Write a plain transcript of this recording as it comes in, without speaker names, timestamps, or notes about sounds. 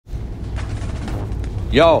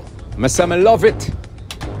Yo, I say I love it.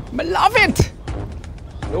 I love it.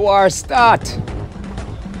 The war start.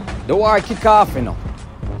 The war kick off, you know.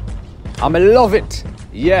 And I love it.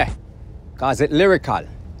 Yeah. Cause it lyrical.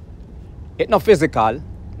 It not physical.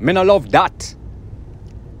 Me no love that.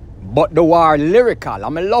 But the war lyrical.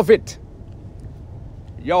 And I love it.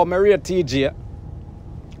 Yo, I rate Teejay.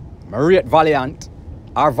 I rate Valiant.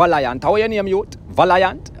 Or Valiant. How you name youth?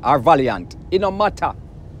 Valiant or Valiant? It no matter.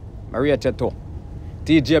 I rate you too.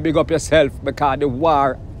 Teejay, big up yourself because the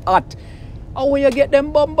war hot. How where you get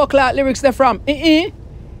them bumbuckler lyrics there from?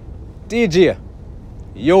 Teejay,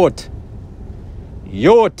 youth.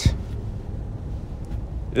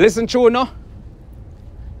 Listen tune, no?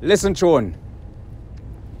 Listen tune.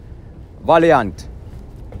 Valiant,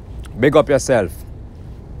 big up yourself.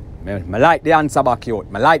 I like the answer back, youth.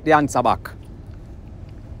 I like the answer back.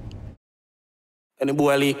 Any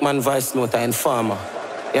boy leak man voice note and farmer.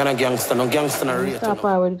 You're no gangster no rate. Stop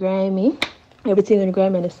with grimy. Everything in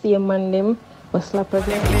grimy and the same man them was slap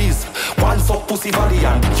again. Please, one fuck pussy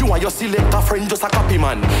Valiant. You and your selector friend just a copy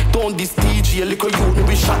man. Don't this Teejay little you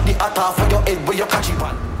we shot the hat off of your head where you catch it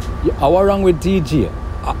man. How wrong with Teejay?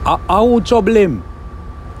 How trouble him?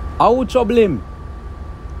 How trouble him?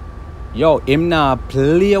 Yo, him nah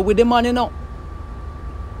play with the man, you know.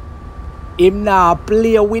 Him nah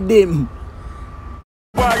play with him.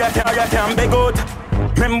 Boy, you can't beg out.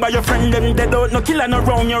 Remember your friend them dead out. No killer no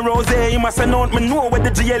round your rose. You must have known me know where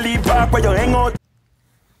the GLE park where you hang out.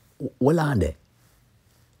 Hold on there.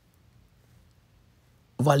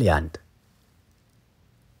 Valiant.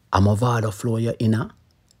 I'm a vada flow you inna.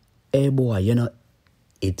 Hey boy, you know,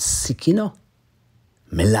 it's sick, you know.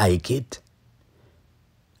 Me like it.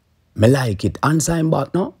 Me like it. Answer him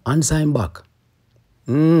back, no? Answer him back.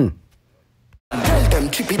 Tell them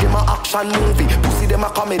chippy them a action movie. Pussy them a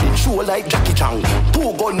comedy show like Jackie Chan.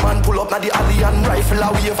 Two gunman pull up na the alley and rifle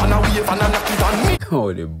a wave and knock it on me.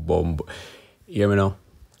 Oh, the bomb. Hear me now?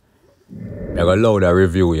 I got loud a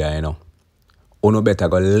review, yeah, you know. You better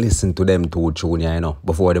go listen to them two tune, yeah, you know,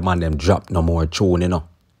 before the man them drop no more tune, you know.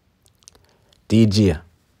 Teejay,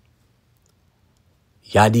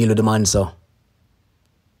 you deal with the man, so.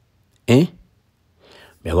 Me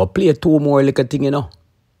go play two more little thing, you know.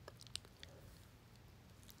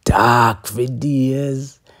 Dark for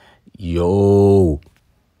days. Yo.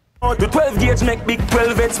 The 12 gauge make big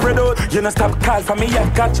 12 head spread out. You know stop call for me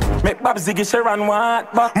and catch. Make Bob Ziggy Sharon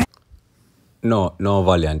what back. No,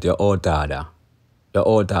 Valiant, you're out order. You're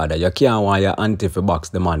out order. You can't want your auntie for box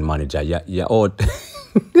the man manager. You're out.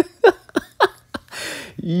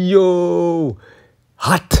 Yo.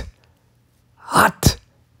 Hot.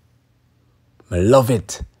 I love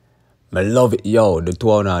it. Yo, the two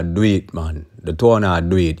wanna do it, man. The two wanna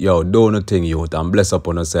do it. Yo, do nothing, youth, and bless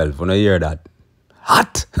upon yourself. When I hear that.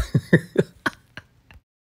 Hot.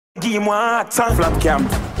 Game what? Flap cam.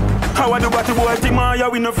 How I do what the boy Timaya,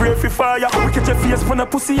 we no afraid for fire. We catch your face when a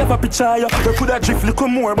pussy have a picture. We could have drift little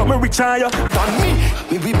more, but me rich higher. Than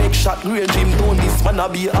me we make shot green Jim. Don't this man a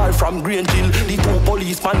be all from Green Jill. The two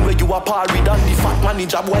policeman where you are parried and the fat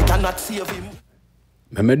manager boy cannot save him.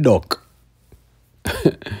 Me duck.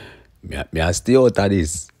 me I stay out of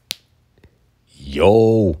this.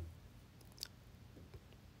 Yo.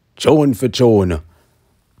 Tune for tune.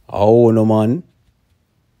 Oh no man.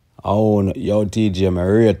 Oh no. Yo Teejay, me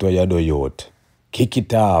rate what you do, youth. Kick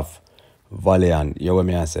it off. Valiant. You what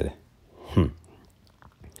me I said?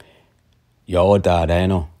 You're out order, you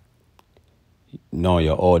know. No,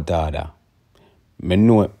 you're out order. Me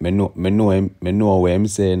know what him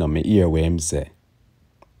say, no, me hear what him say.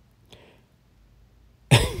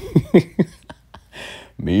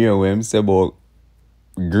 Me hear what him say about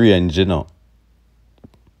Grange, you know.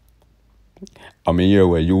 And me hear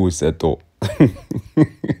what you say too.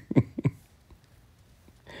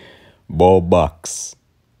 Ball box.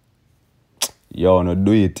 Yo, no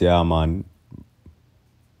do it, yeah, man.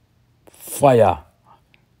 Fire.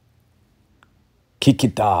 Kick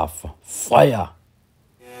it off. Fire.